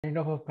kind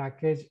of a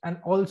package, and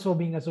also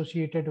being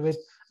associated with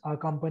a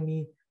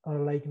company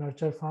like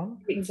Nurture.farm.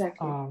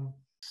 Exactly.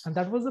 And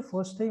that was the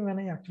first time when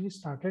I actually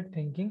started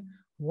thinking,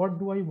 what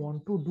do I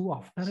want to do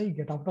after I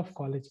get out of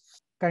college?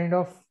 Kind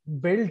of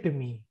built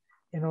me,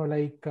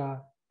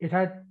 it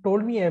had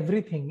told me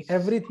everything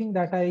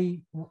that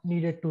I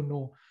needed to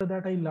know. After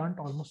that, I learned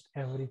almost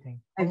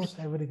everything,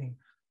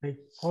 like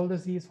all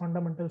these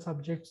fundamental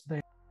subjects.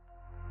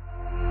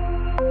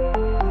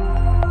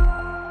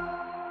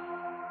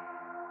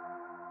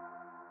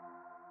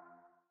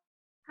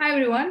 Hi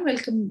everyone,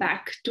 welcome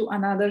back to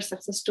another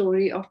success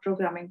story of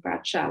Programming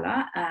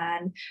Pathshala.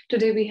 And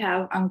today we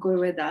have Ankur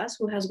with us,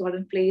 who has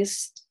gotten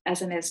placed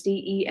as an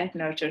SDE at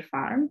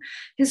Nurture.farm.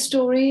 His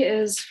story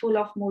is full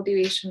of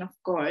motivation, of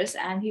course,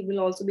 and he will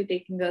also be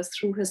taking us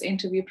through his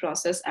interview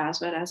process as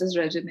well as his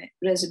resume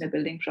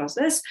building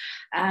process.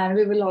 And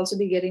we will also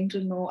be getting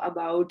to know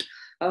about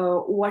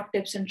what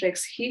tips and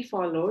tricks he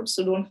followed.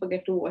 So don't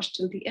forget to watch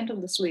till the end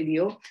of this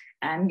video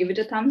and give it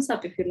a thumbs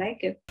up if you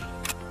like it.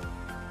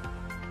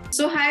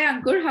 So hi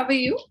Ankur, how are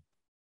you?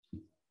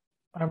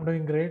 I'm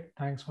doing great.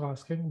 Thanks for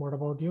asking. What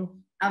about you?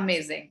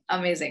 Amazing,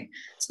 amazing.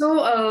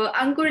 So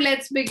Ankur,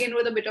 let's begin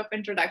with a bit of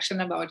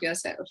introduction about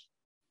yourself.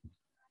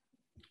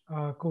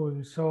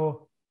 Cool.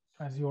 So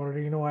as you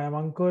already know, I am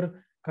Ankur,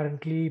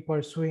 currently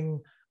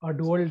pursuing a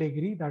dual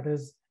degree, that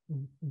is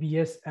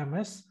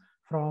BS-MS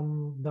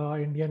from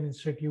the Indian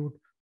Institute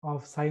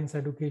of Science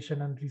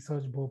Education and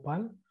Research,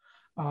 Bhopal,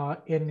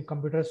 in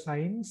computer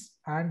science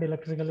and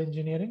electrical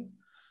engineering.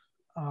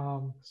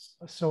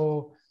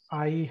 So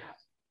I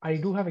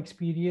do have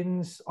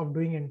experience of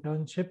doing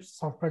internships,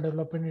 software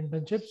development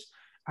internships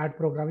at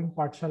Programming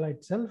Pathshala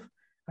itself.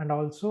 And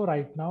also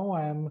right now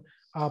I am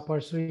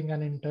pursuing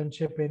an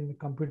internship in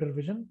computer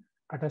vision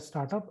at a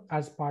startup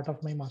as part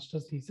of my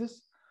master's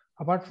thesis.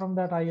 Apart from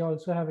that, I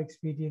also have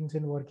experience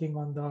in working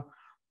on the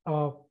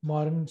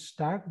modern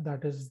stack,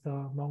 that is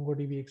the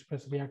MongoDB,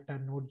 Express, React,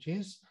 and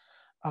Node.js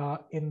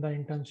in the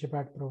internship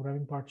at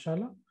Programming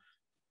Pathshala.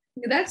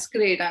 That's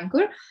great,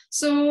 Ankur.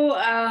 So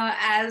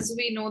as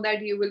we know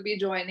that you will be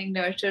joining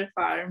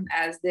Nurture.farm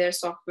as their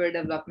software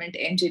development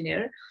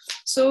engineer.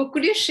 So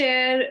could you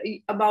share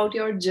about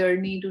your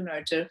journey to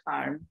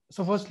Nurture.farm?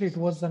 So firstly, it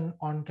was an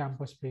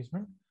on-campus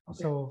placement.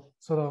 Okay. So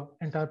the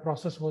entire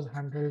process was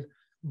handled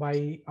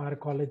by our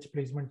college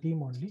placement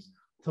team only.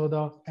 So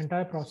the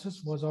entire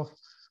process was of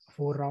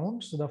 4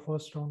 rounds. So the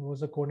first round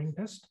was a coding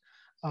test.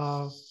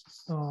 3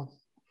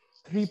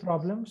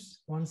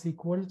 problems, 1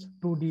 SQL,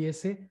 2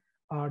 DSA.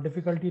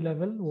 Difficulty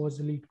level was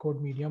lead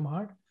code medium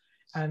hard.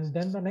 And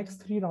then the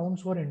next 3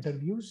 rounds were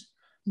interviews.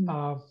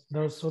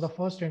 So the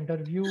first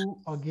interview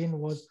again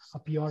was a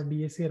pure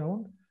DSA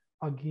round.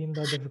 Again,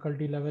 the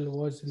difficulty level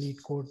was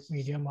lead code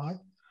medium hard.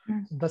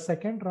 The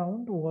second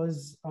round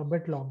was a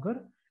bit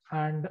longer,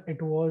 and it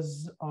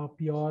was a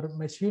pure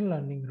machine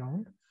learning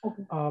round.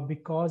 Okay.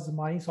 Because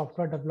my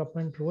software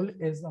development role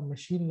is a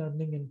machine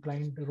learning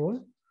inclined role.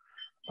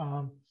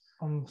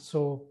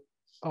 So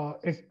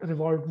it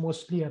revolved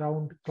mostly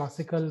around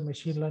classical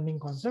machine learning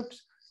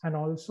concepts, and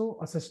also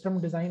a system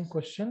design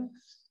question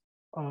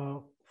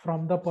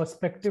from the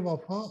perspective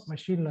of a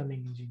machine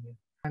learning engineer.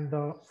 And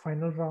the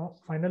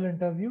final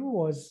interview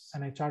was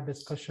an HR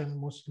discussion,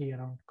 mostly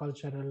around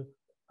cultural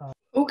stuff.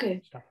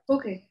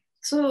 Okay.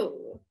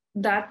 So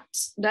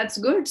that's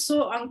good.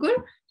 So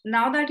Ankur,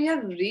 now that you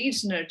have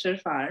reached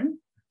Nurture.farm,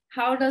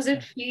 how does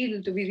it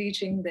feel to be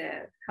reaching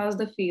there? How's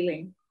the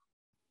feeling?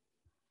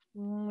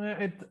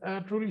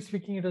 Truly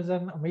speaking, it is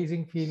an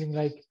amazing feeling.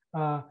 Like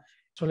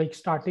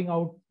starting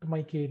out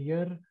my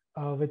career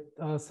with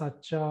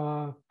such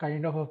a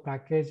kind of a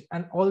package,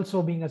 and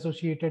also being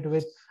associated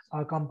with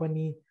a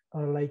company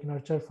like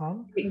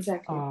Nurture.farm.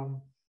 Exactly.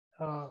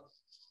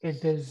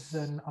 It is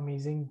an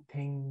amazing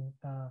thing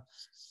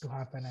to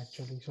happen,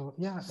 actually. So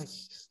yeah,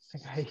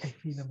 I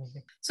feel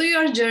amazing. So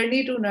your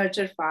journey to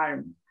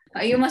Nurture.farm,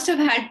 you must have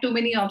had too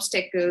many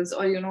obstacles,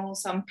 or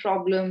some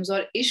problems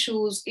or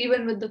issues,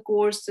 even with the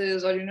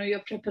courses, or your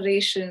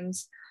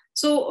preparations.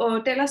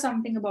 So tell us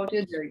something about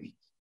your journey.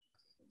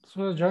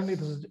 So the journey,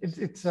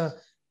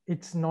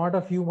 it's not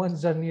a few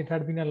months journey. It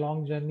had been a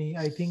long journey.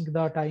 I think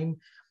the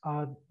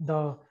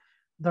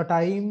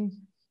time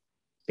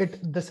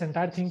this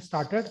entire thing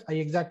started, I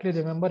exactly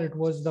remember it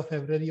was the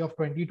February of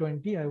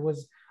 2020. I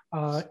was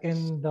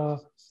in the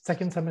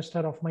second semester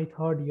of my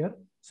 3rd year.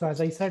 So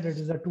as I said, it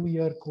is a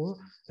 2-year course,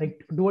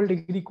 like dual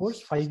degree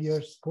course, 5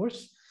 years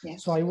course.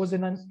 Yes. So I was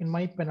in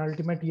my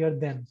penultimate year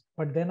then,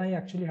 but then I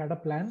actually had a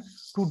plan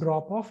to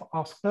drop off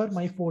after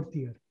my 4th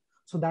year.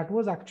 So that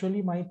was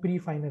actually my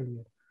pre-final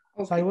year.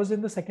 Okay. So I was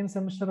in the second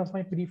semester of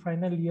my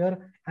pre-final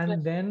year,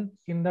 and then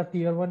in the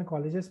tier 1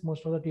 colleges,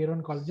 most of the tier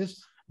 1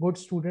 colleges, good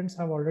students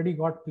have already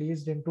got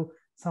placed into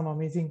some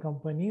amazing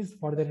companies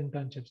for their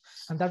internships.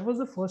 And that was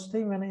the first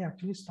time when I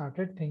actually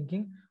started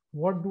thinking,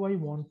 what do I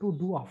want to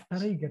do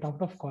after I get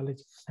out of college?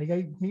 Like,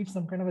 I need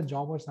some kind of a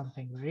job or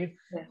something, right?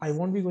 Yes. I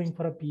won't be going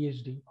for a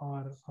PhD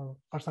or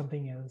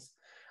something else.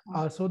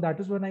 So that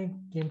is when I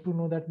came to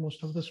know that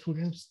most of the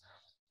students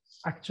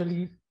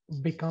actually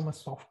become a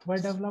software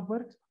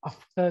developer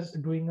after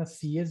doing a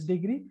CS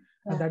degree.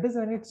 And that is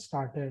when it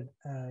started.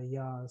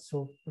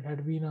 So it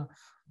had been a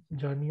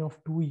journey of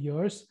 2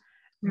 years.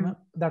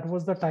 That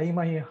was the time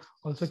I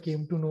also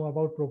came to know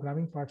about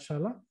Programming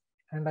Pathshala.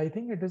 And I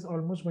think it is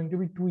almost going to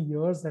be 2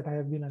 years that I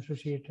have been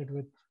associated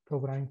with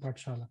Programming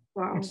Pathshala.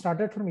 Wow. It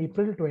started from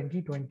April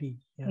 2020.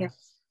 Yeah.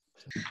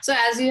 So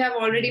as you have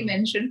already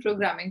mentioned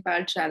Programming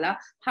Pathshala,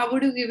 how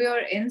would you give your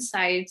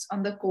insights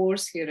on the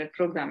course here at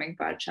Programming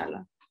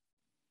Pathshala?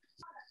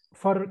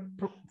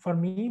 For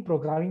me,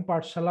 Programming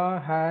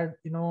Pathshala had,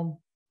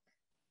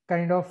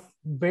 kind of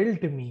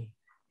built me,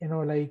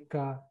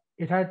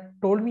 it had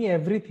told me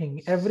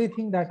everything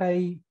that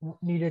I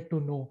needed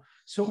to know.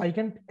 So I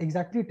can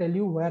exactly tell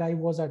you where I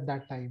was at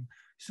that time.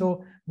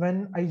 So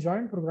when I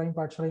joined Programming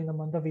Pathshala in the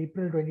month of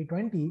April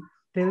 2020,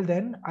 till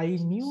then I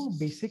knew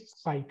basic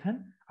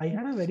Python. I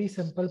had a very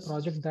simple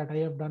project that I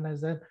have done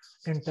as an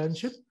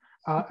internship,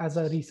 as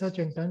a research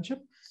internship.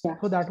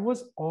 So that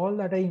was all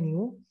that I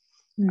knew.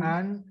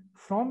 And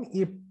from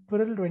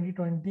April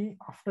 2020,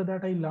 after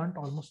that, I learned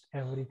almost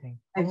everything.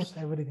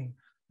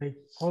 Like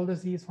all the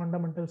CS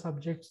fundamental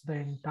subjects, the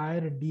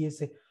entire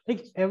DSA,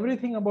 like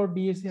everything about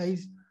DSA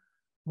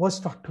was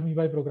taught to me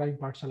by Programming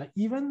Pathshala.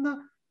 Even the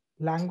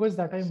language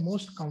that I'm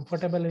most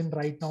comfortable in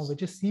right now,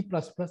 which is C++,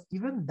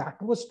 even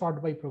that was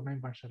taught by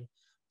Programming Pathshala.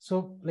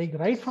 So like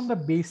right from the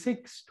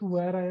basics to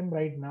where I am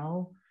right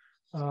now,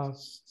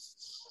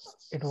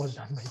 it was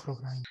done by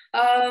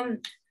programming.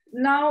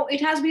 Now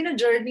it has been a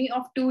journey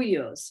of 2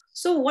 years.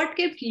 So what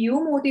kept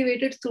you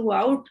motivated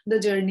throughout the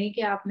journey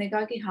कि आपने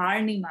कहा कि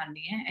हार नहीं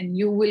माननी है and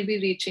you will be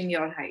reaching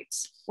your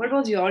heights? What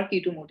was your key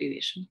to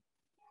motivation?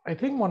 I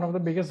think one of the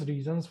biggest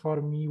reasons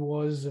for me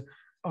was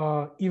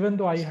even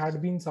though I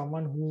had been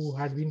someone who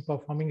had been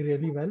performing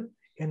really well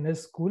in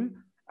his school,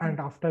 and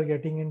after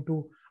getting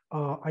into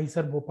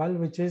ISER Bhopal,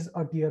 which is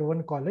a tier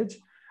 1 college,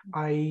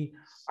 I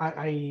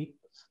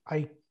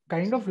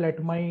kind of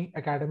let my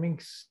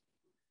academics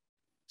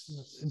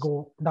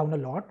go down a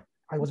lot.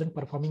 I wasn't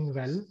performing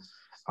well,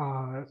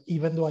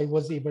 even though I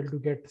was able to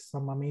get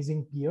some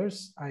amazing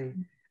peers.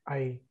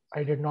 I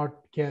did not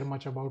care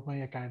much about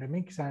my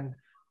academics, and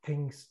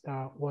things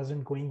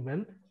wasn't going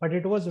well. But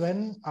it was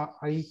when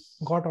I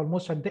got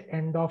almost at the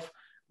end of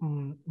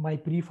my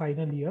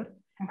pre-final year,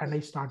 and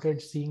I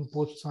started seeing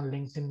posts on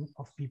LinkedIn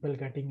of people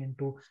getting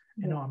into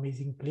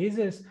amazing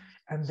places,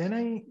 and then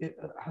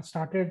I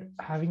started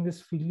having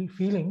this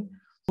feeling,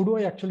 how do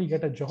I actually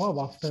get a job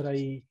after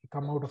I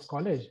come out of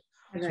college?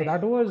 Right. So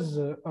that was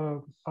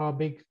a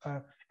big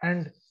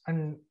and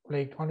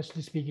like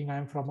honestly speaking,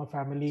 I'm from a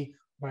family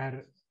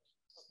where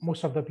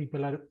most of the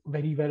people are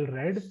very well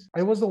read.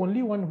 I was the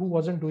only one who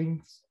wasn't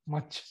doing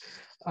much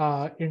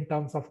in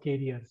terms of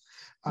career.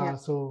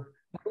 So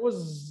that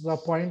was the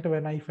point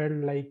when I felt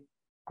like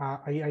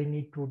I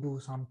need to do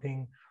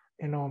something,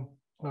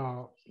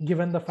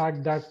 given the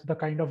fact that the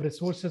kind of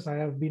resources I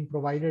have been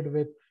provided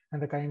with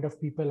and the kind of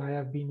people I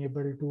have been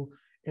able to,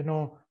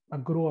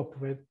 grow up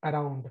with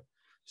around.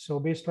 So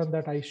based on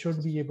that, I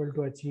should be able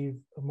to achieve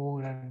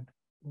more and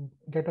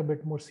get a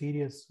bit more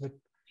serious with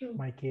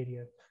my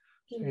career.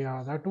 So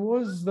yeah, that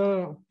was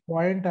the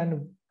point.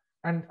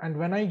 And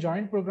when I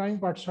joined Programming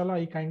Pathshala,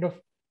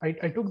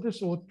 I took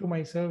this oath to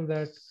myself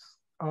that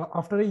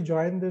after I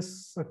joined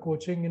this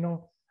coaching,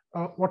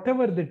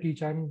 whatever they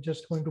teach, I'm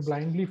just going to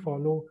blindly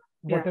follow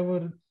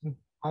whatever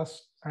ask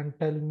and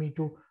tell me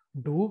to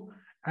do.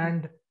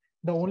 And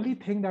the only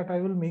thing that I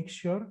will make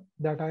sure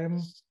that I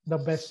am the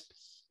best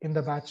in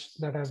the batch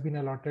that I've been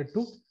allotted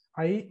to.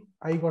 I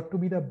got to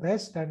be the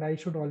best, and I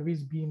should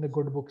always be in the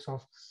good books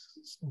of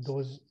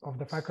those of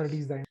the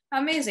faculties that.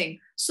 Amazing.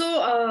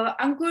 So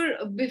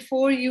Ankur,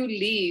 before you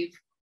leave,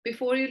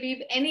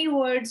 any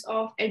words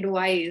of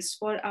advice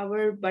for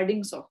our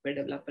budding software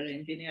developer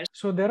engineers?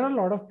 So there are a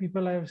lot of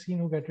people I have seen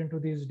who get into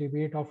this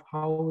debate of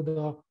how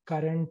the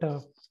current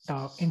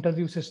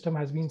interview system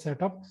has been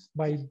set up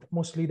by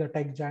mostly the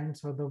tech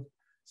giants or the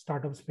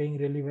startups paying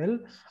really well.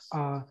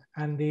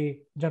 And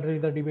generally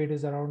the debate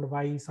is around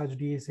why such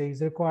DSA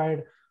is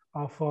required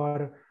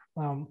for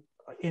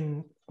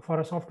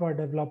a software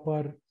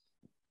developer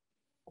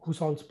who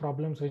solves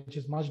problems, which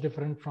is much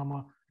different from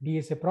a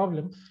DSA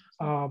problem.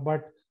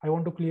 But I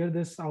want to clear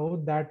this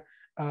out that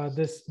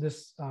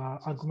this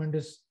argument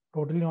is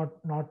totally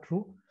not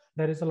true.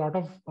 There is a lot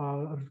of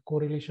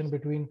correlation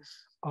between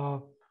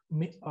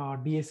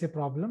DSA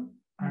problem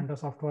and a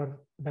software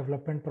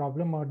development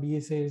problem. Or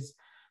DSA is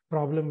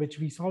problem which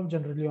we solve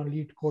generally on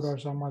LeetCode or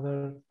some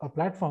other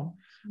platform,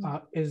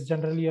 is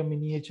generally a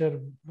miniature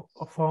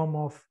form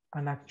of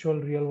an actual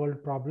real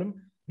world problem.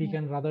 We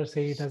can rather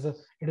say it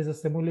is a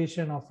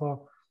simulation of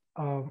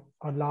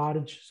a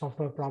large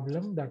software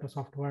problem that a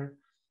software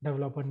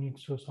developer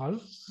needs to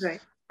solve. Right.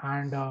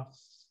 And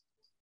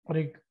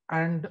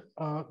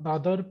the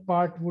other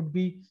part would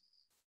be,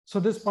 so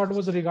this part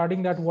was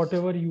regarding that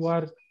whatever you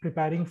are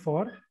preparing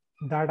for,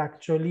 that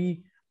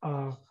actually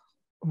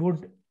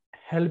would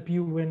help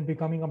you in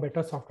becoming a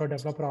better software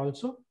developer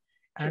also.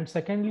 And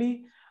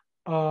secondly,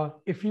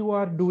 if you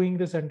are doing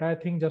this entire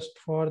thing just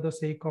for the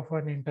sake of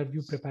an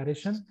interview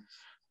preparation,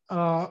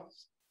 uh,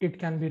 it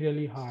can be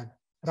really hard.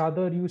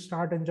 Rather, you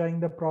start enjoying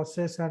the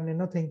process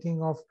and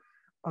thinking of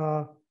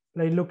uh,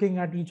 like looking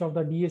at each of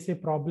the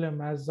DSA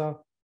problem as a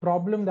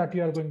problem that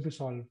you are going to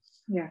solve.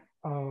 Yeah.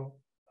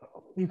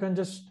 You can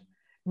just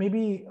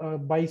maybe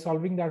by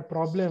solving that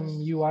problem,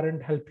 you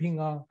aren't helping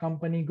a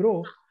company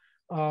grow,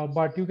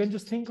 but you can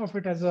just think of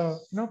it as a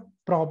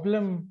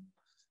problem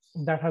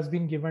that has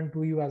been given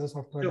to you as a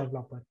software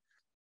developer.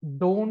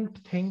 Don't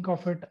think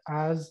of it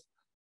as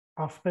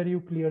after you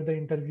clear the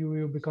interview,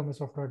 you become a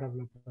software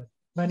developer.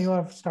 When you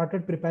have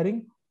started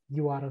preparing,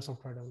 you are a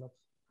software developer.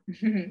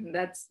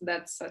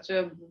 That's such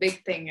a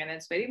big thing, and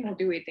it's very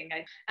motivating.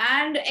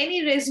 And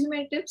any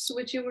resume tips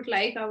which you would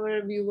like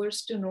our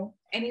viewers to know?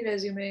 Any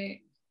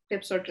resume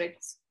tips or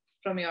tricks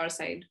from your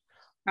side?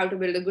 How to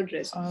build a good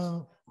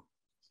resume?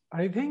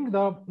 I think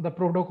the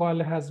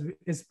protocol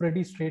is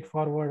pretty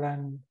straightforward,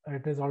 and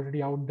it is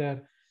already out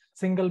there.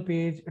 Single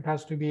page, it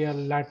has to be a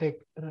LaTeX,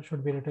 it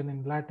should be written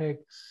in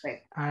LaTeX.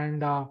 Right.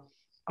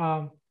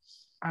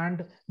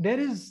 And there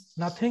is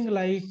nothing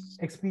like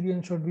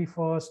experience should be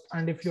first,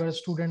 and if you're a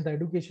student, the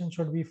education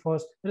should be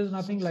first. There is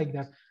nothing like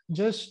that.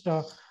 Just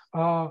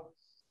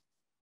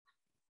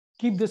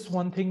keep this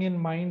one thing in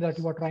mind, that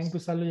you are trying to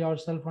sell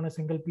yourself on a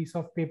single piece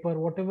of paper.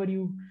 Whatever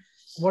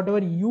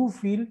you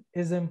feel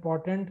is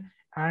important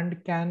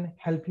and can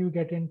help you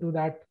get into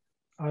that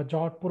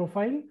job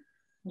profile,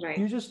 right,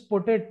 you just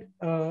put it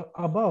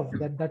above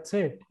that. That's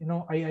it.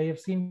 I have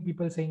seen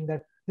people saying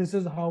that this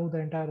is how the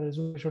entire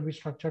resume should be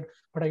structured,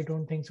 but I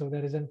don't think so.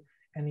 There isn't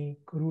any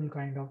rule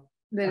kind of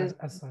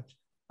as such.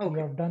 Okay.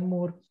 You have done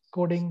more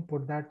coding,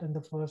 put that in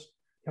the first.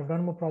 You have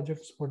done more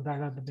projects, put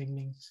that at the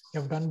beginning.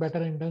 You have done better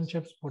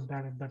internships, put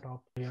that at the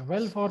top. Yeah,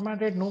 well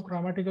formatted, no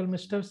grammatical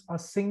mistakes, a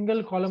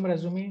single column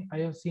resume. I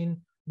have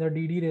seen the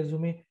DD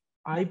resume.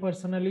 I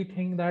personally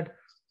think that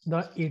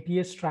the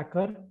ATS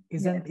tracker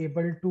isn't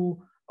able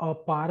to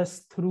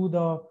parse through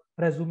the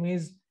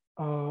resumes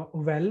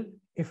well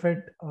if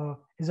it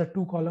is a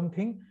 2-column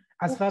thing,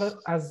 as far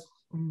as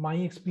my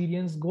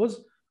experience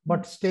goes.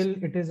 But still,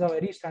 it is a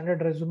very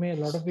standard resume. A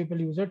lot of people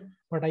use it,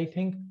 but I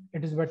think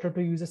it is better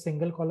to use a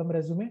single column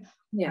resume.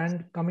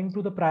 And coming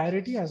to the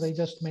priority, as I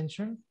just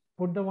mentioned,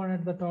 put the one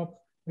at the top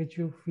which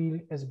you feel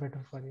is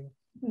better for you.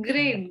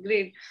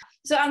 Great.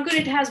 So Ankur,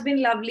 it has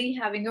been lovely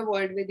having a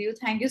word with you.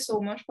 Thank you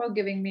so much for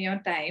giving me your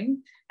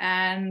time.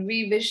 And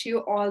we wish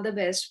you all the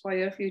best for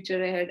your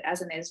future ahead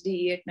as an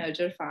SDE at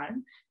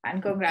Nurture.farm.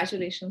 And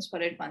congratulations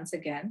for it once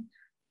again.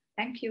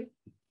 Thank you.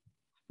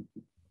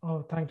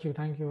 Oh, thank you.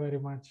 Thank you very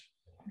much.